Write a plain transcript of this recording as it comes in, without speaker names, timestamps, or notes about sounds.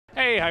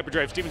Hey,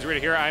 Hyperdrive, Stevens Rita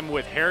here. I'm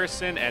with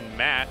Harrison and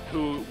Matt,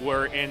 who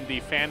were in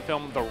the fan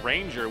film The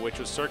Ranger, which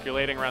was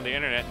circulating around the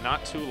internet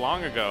not too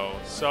long ago.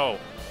 So,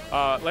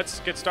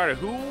 let's get started.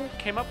 Who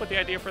came up with the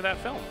idea for that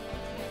film?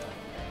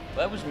 Well,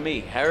 that was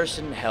me.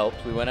 Harrison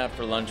helped. We went out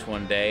for lunch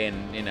one day,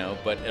 and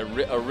but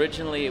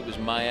originally it was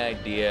my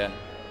idea.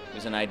 It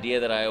was an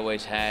idea that I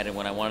always had, and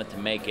when I wanted to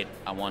make it,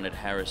 I wanted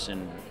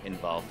Harrison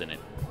involved in it.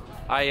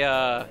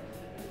 I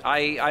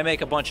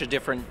make a bunch of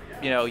different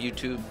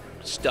YouTube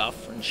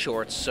stuff and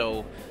shorts,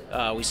 so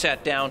we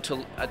sat down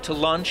to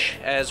lunch,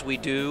 as we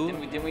do.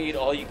 Didn't we eat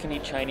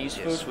all-you-can-eat Chinese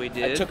food? Yes, we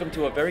did. I took him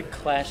to a very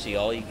classy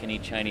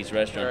all-you-can-eat Chinese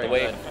restaurant.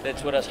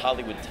 That's what us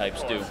Hollywood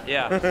types do.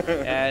 Yeah,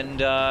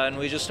 and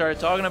we just started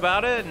talking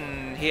about it,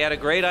 and he had a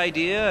great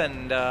idea,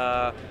 and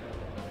I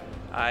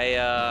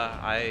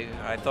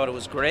thought it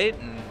was great,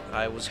 and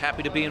I was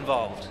happy to be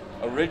involved.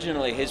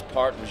 Originally, his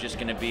part was just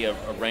going to be a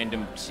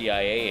random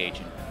CIA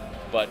agent.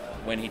 But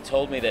when he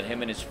told me that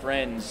him and his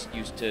friends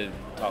used to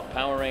talk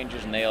Power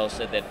Rangers, and they all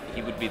said that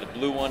he would be the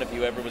blue one if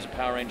he ever was a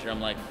Power Ranger, I'm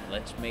like,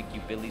 let's make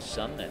you Billy's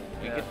son then.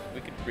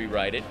 We could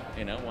rewrite it,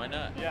 why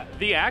not? Yeah.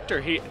 The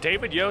actor,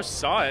 David Yost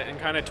saw it and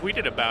kind of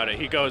tweeted about it.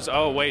 He goes,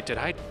 "Oh wait, did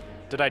I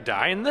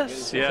die in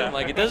this?" Yeah.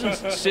 Like, it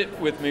doesn't sit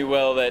with me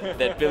well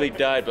that Billy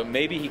died, but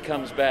maybe he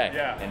comes back.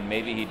 Yeah. And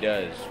maybe he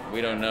does. We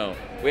don't know.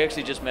 We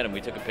actually just met him.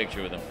 We took a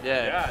picture with him.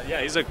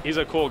 Yeah. He's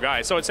a cool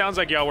guy. So it sounds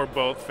like y'all were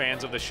both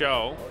fans of the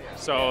show.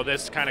 So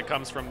this kind of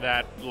comes from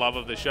that love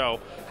of the show.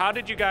 How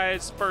did you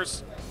guys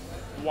first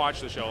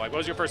watch the show? Like, what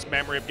was your first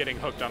memory of getting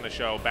hooked on the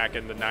show back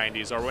in the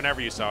 90s or whenever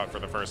you saw it for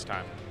the first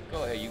time?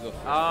 Go ahead, you go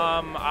first.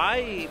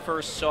 I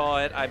first saw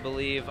it, I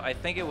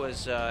think it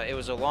was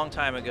a long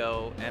time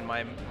ago, and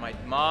my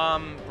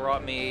mom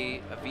brought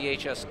me a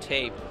VHS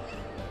tape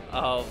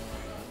of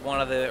one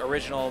of the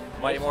original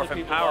Mighty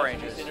Morphin Power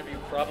Rangers. This interview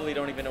probably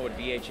don't even know what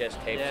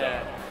VHS tapes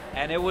are.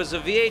 And it was a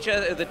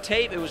VHS, the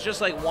tape, it was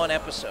just like one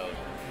episode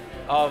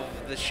of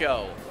the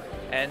show.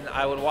 And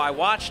I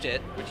watched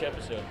it. Which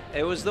episode?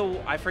 It was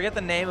I forget the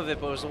name of it,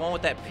 but it was the one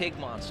with that pig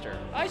monster.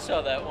 I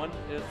saw that one.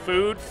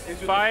 Food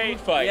fight?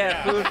 Food fight.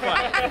 Yeah, food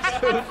fight.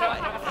 Food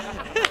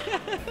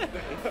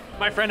fight.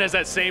 My friend has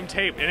that same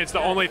tape, and it's the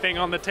only thing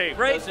on the tape.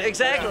 Right,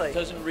 exactly.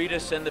 Doesn't Rita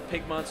send the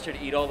pig monster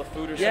to eat all the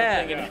food or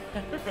something? Yeah.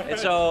 And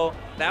so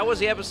that was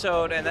the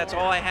episode, and that's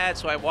all I had,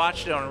 so I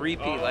watched it on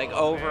repeat,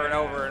 over and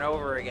over and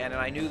over again,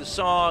 and I knew the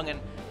song,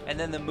 and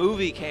then the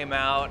movie came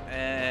out,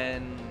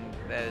 and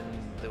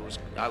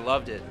I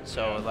loved it.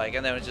 So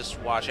and then I just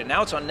watch it.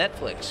 Now it's on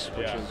Netflix,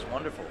 which is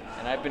wonderful.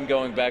 And I've been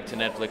going back to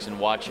Netflix and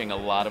watching a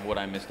lot of what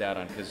I missed out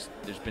on, because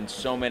there's been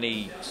so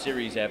many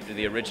series after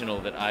the original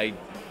that I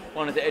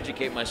wanted to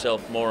educate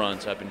myself more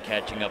on. So I've been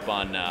catching up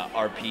on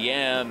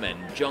RPM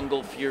and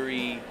Jungle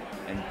Fury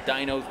and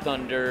Dino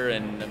Thunder,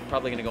 and I'm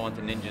probably going to go on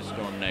to Ninja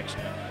Storm next.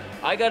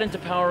 I got into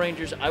Power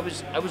Rangers. I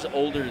was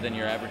older than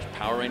your average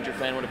Power Ranger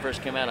fan when it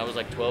first came out. I was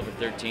like 12 or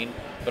 13,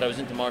 but I was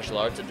into martial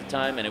arts at the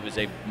time, and it was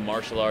a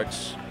martial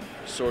arts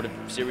sort of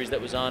series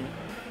that was on.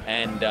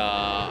 And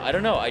I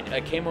don't know, I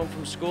came home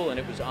from school and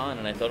it was on,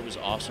 and I thought it was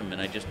awesome, and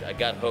I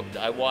got hooked.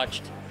 I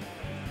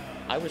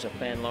was a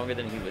fan longer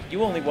than he was.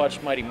 You only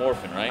watched Mighty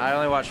Morphin, right? I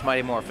only watched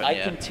Mighty Morphin,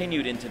 I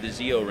continued into the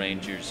Zeo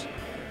Rangers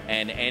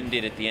and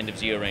ended at the end of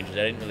Zeo Rangers.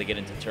 I didn't really get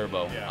into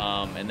Turbo,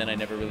 and then I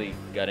never really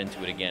got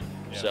into it again.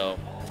 So,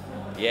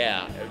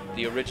 yeah,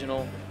 the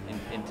original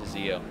into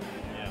Zeo.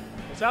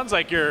 It sounds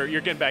like you're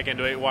getting back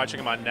into it, watching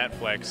them on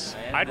Netflix.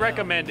 I'd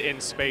recommend In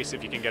Space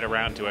if you can get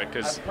around to it,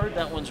 because I've heard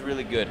that one's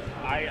really good.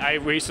 I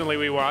recently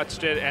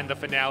rewatched it, and the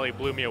finale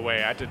blew me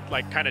away. I had to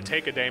kind of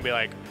take a day and be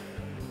like,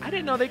 I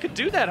didn't know they could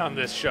do that on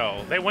this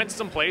show. They went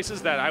some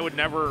places that I would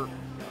never.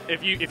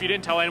 If you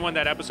didn't tell anyone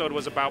that episode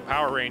was about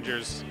Power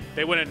Rangers,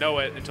 they wouldn't know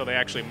it until they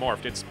actually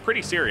morphed. It's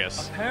pretty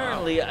serious.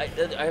 Apparently,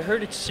 I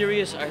heard it's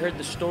serious. I heard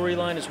the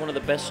storyline is one of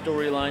the best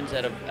storylines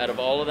out of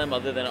all of them,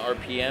 other than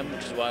RPM,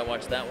 which is why I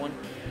watched that one.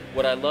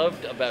 What I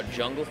loved about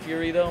Jungle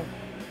Fury, though,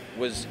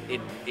 was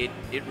it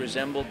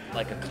resembled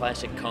like a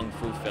classic kung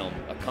fu film,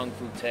 a kung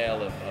fu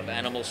tale of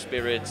animal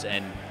spirits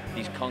and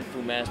these kung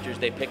fu masters.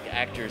 They picked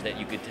actors that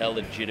you could tell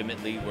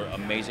legitimately were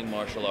amazing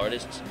martial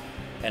artists.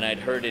 And I'd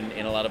heard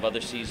in a lot of other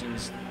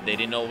seasons, they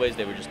didn't always,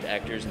 they were just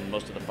actors, and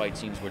most of the fight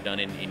scenes were done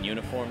in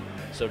uniform.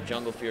 So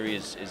Jungle Fury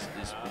is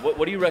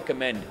what do you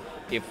recommend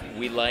if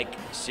we like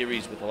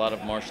series with a lot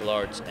of martial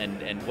arts,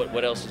 and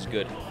what else is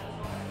good?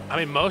 I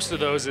mean, most of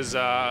those is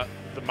the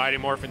Mighty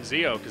Morphin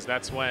Zeo, because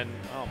that's when,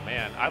 oh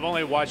man, I've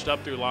only watched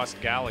up through Lost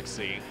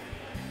Galaxy.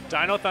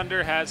 Dino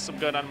Thunder has some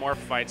good unmorphed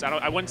fights.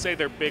 I wouldn't say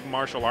they're big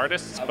martial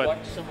artists, but I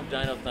watched some of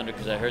Dino Thunder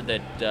because I heard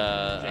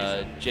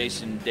that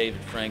Jason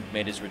David Frank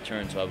made his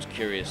return, so I was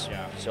curious.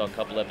 Saw a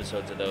couple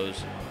episodes of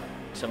those,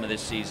 some of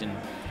this season.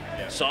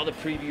 Saw the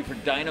preview for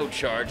Dino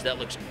Charge. That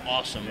looks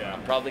awesome.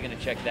 I'm probably going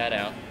to check that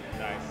out.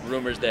 Nice.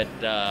 Rumors that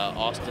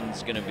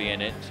Austin's going to be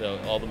in it, so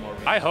all the more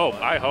reason. I hope,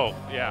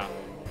 yeah.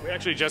 We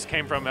actually just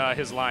came from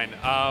his line.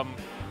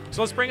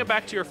 So let's bring it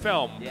back to your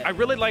film. I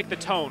really like the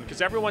tone, because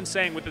everyone's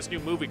saying with this new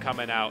movie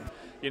coming out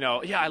you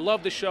know, yeah, I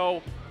love the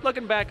show.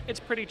 Looking back, it's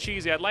pretty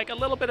cheesy. I'd like a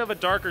little bit of a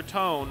darker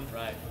tone.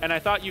 Right. And I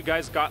thought you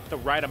guys got the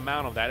right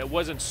amount of that. It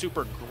wasn't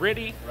super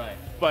gritty, Right.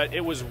 but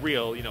it was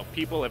real. You know,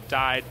 people have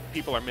died,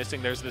 people are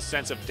missing. There's this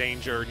sense of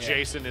danger. Yeah.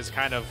 Jason is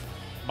kind of,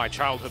 my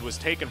childhood was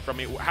taken from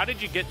me. How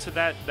did you get to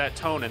that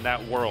tone and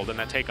that world and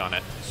that take on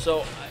it?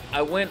 So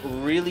I went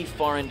really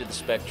far into the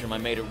spectrum. I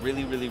made it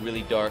really, really,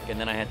 really dark, and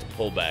then I had to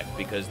pull back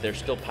because they're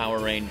still Power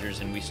Rangers,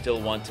 and we still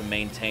want to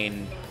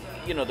maintain,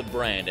 you know, the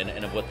brand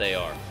and of what they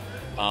are.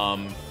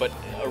 But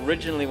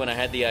originally, when I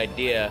had the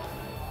idea,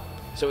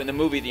 so in the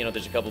movie, you know,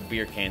 there's a couple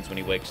beer cans when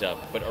he wakes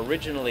up, but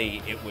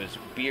originally it was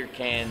beer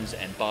cans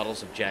and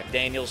bottles of Jack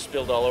Daniels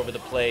spilled all over the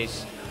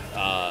place,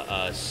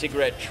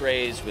 cigarette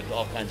trays with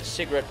all kinds of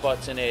cigarette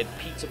butts in it,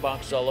 pizza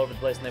boxes all over the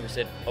place, and then we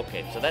said,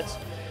 okay, so that's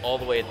all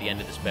the way at the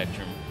end of the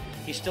spectrum.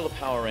 He's still a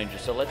Power Ranger,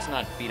 so let's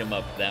not beat him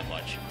up that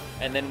much.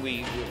 And then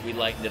we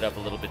lightened it up a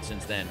little bit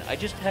since then. I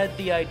just had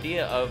the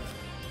idea of,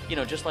 you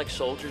know, just like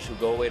soldiers who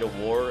go away to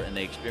war and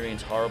they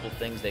experience horrible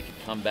things, they could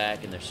come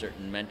back and there's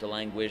certain mental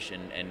anguish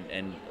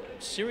and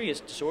serious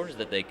disorders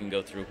that they can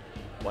go through.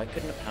 Why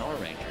couldn't a Power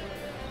Ranger,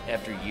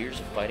 after years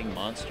of fighting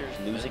monsters,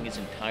 losing his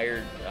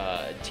entire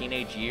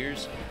teenage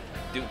years,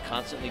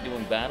 constantly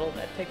doing battle,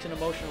 that takes an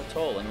emotional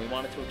toll, and we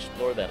wanted to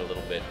explore that a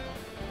little bit.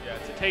 Yeah,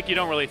 it's a take you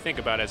don't really think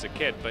about as a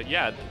kid, but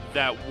yeah,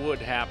 that would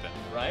happen.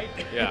 Right?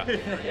 Yeah.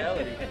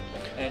 Reality.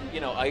 And, you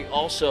know, I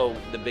also,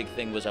 the big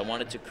thing was I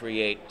wanted to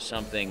create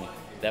something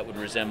that would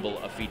resemble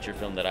a feature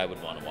film that I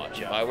would want to watch.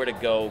 Yeah. If I were to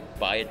go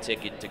buy a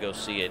ticket to go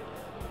see it,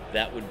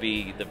 that would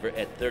be,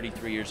 at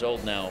 33 years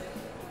old now,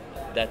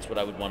 that's what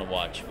I would want to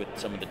watch with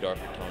some of the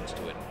darker tones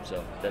to it.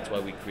 So that's why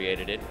we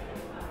created it.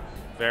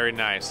 Very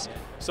nice.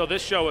 So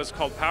this show is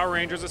called Power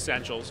Rangers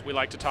Essentials. We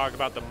like to talk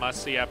about the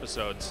must-see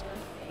episodes.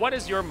 What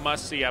is your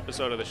must-see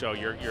episode of the show?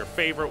 Your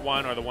favorite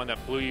one, or the one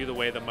that blew you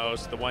away the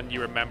most, the one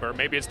you remember?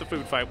 Maybe it's the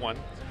food fight one.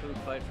 Food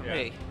fight for Yeah.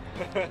 me.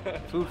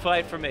 Food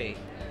fight for me.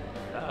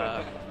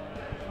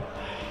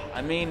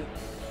 I mean,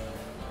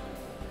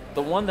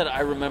 the one that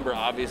I remember,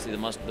 obviously,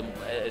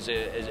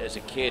 as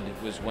a kid,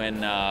 was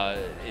when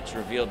it's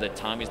revealed that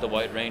Tommy's the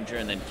White Ranger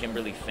and then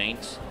Kimberly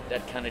faints.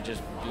 That kind of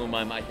just blew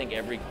my mind. I think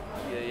every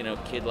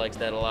kid likes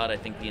that a lot. I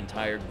think the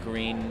entire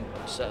Green,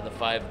 the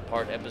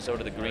 5-part episode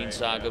of the Green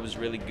Saga was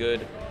really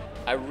good.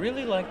 I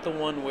really liked the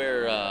one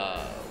where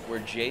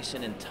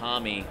Jason and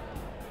Tommy,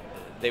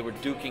 they were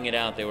duking it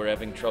out. They were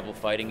having trouble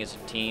fighting as a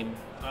team.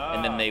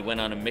 And then they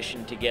went on a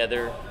mission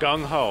together.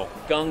 Gung Ho.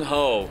 Gung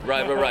Ho,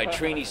 right.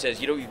 Trini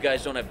says, you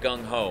guys don't have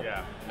Gung Ho.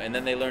 Yeah. And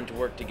then they learned to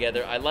work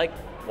together. I like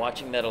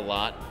watching that a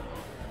lot,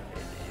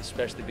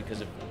 especially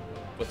because of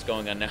what's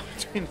going on now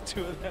between the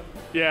two of them.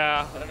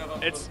 Yeah. I don't know if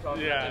I'm it's supposed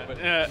to talk yeah. about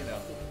it, but, you know.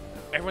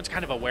 Everyone's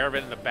kind of aware of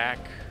it in the back.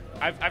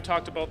 I've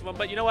talked to both of them,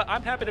 but you know what?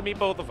 I'm happy to meet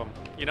both of them.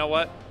 You know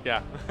what?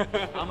 Yeah.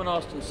 I'm an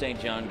Austin St.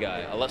 John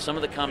guy. Some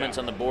of the comments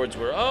Yeah. on the boards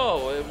were,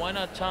 oh, why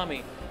not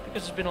Tommy?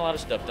 Because there's been a lot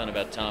of stuff done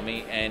about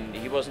Tommy, and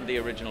he wasn't the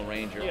original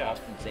Ranger. Yeah.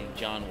 Austin St.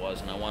 John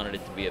was, and I wanted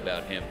it to be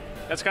about him.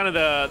 That's kind of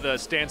the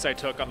stance I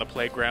took on the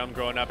playground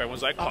growing up.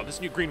 Everyone's like, "Oh, this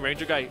new Green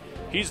Ranger guy,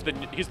 he's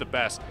the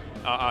best."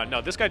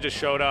 No, this guy just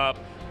showed up.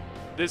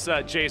 This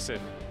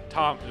Jason,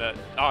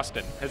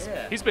 Austin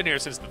he's been here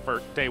since the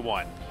first day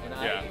one.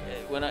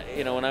 And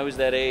when I was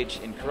that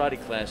age in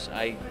karate class,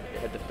 I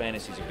had the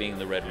fantasies of being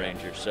the Red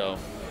Ranger. So,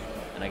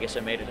 and I guess I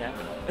made it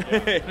happen.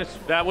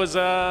 That was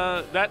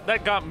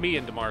that got me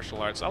into martial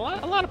arts. A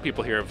lot of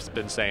people here have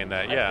been saying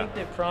that. Yeah. I think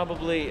they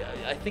probably.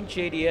 I think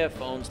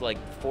JDF owns like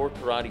 4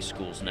 karate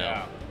schools now.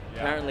 Yeah.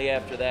 Apparently,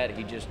 after that,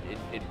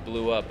 it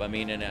blew up. I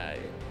mean, and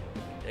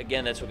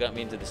again, that's what got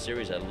me into the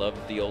series. I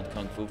loved the old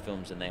kung fu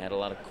films, and they had a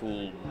lot of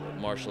cool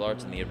martial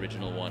arts in the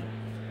original one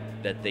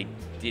that they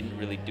didn't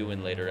really do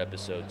in later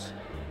episodes.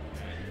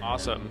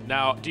 Awesome.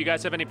 Now, do you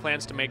guys have any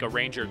plans to make a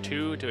Ranger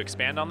 2 to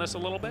expand on this a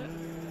little bit?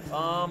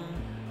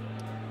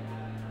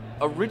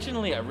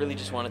 Originally, I really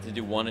just wanted to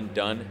do one and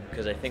done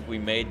because I think we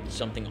made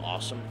something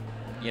awesome.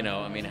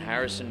 I mean,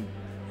 Harrison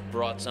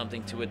brought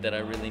something to it that I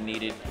really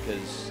needed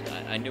because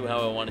I knew how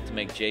I wanted to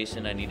make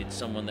Jason. I needed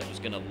someone that was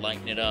going to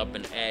lighten it up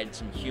and add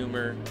some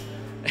humor,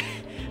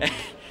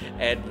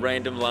 add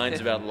random lines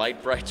about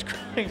light brights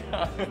growing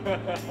up.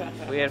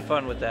 We had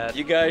fun with that.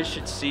 You guys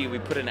should see, we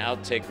put an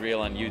outtake reel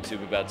on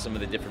YouTube about some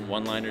of the different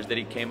one-liners that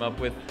he came up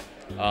with,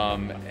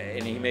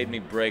 and he made me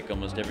break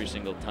almost every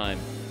single time.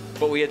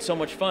 But we had so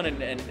much fun,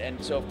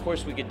 and so of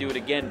course we could do it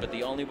again, but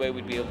the only way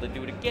we'd be able to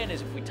do it again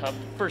is if we topped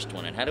the first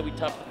one. And how do we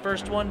top the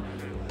first one?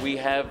 We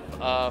have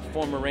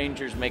former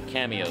Rangers make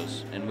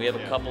cameos, and we have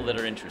a couple that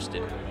are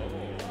interested.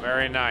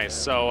 Very nice.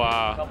 So,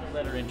 a couple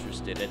that are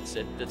interested,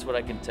 that's what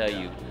I can tell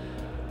you.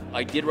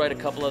 I did write a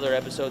couple other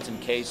episodes in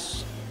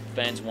case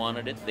fans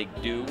wanted it. They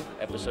do.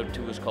 Episode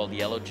 2 is called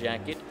Yellow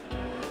Jacket.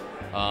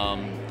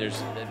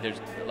 There's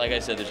like I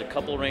said, there's a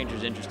couple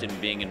Rangers interested in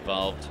being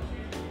involved.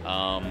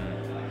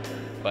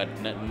 But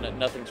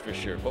nothing's for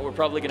sure. But we're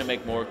probably going to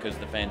make more because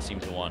the fans seem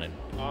to want it.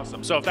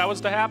 Awesome. So if that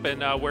was to happen,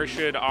 where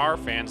should our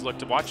fans look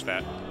to watch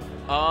that?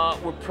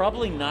 We're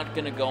probably not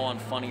going to go on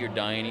Funny or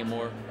Die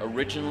anymore.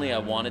 Originally, I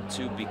wanted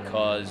to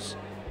because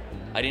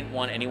I didn't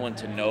want anyone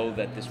to know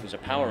that this was a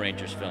Power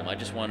Rangers film. I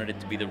just wanted it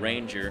to be the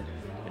Ranger,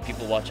 and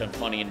people watch on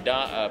Funny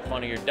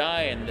or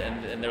Die,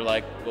 and they're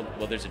like,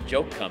 well, there's a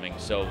joke coming,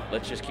 so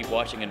let's just keep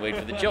watching and wait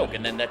for the joke.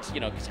 And then that's, you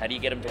know, because how do you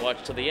get them to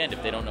watch till the end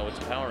if they don't know it's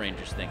a Power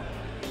Rangers thing?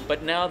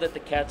 But now that the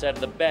cat's out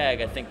of the bag,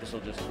 I think this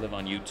will just live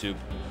on YouTube.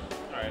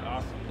 All right,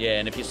 awesome. Yeah,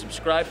 and if you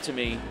subscribe to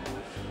me,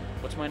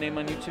 what's my name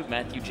on YouTube?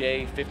 Matthew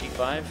J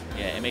 55.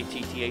 Yeah,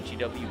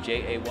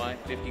 MattheWjay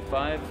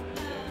 55.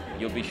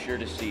 You'll be sure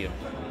to see them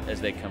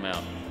as they come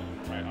out.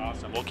 All right,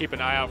 awesome. We'll keep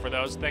an eye out for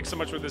those. Thanks so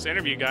much for this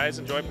interview, guys.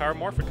 Enjoy Power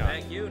Morphicon.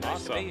 Thank you. Nice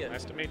awesome. to meet you.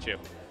 Nice to meet you.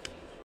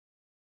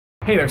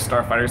 Hey there,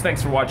 Starfighters.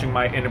 Thanks for watching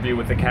my interview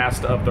with the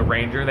cast of The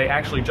Ranger. They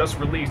actually just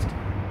released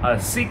a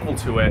sequel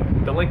to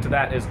it. The link to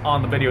that is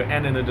on the video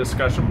and in the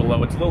discussion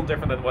below. It's a little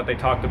different than what they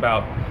talked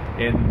about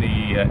in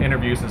the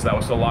interview, since that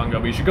was so long ago,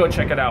 but you should go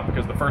check it out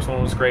because the first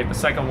one was great. The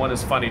second one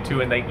is funny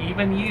too, and they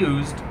even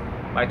used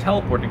my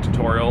teleporting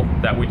tutorial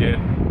that we did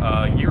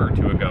a year or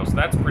two ago, so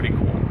that's pretty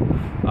cool.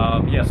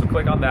 Yeah, so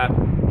click on that.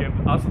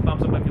 Give us a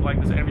thumbs up if you like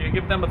this interview.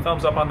 Give them a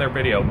thumbs up on their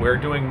video. We're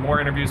doing more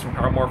interviews from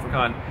Power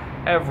Morphicon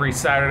every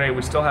Saturday.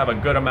 We still have a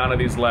good amount of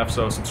these left,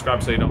 so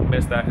subscribe so you don't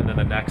miss that. And then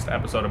the next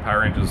episode of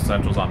Power Rangers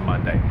Essentials on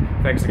Monday.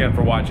 Thanks again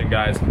for watching,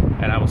 guys,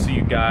 and I will see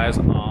you guys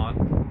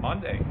on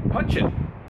Monday. Punch it!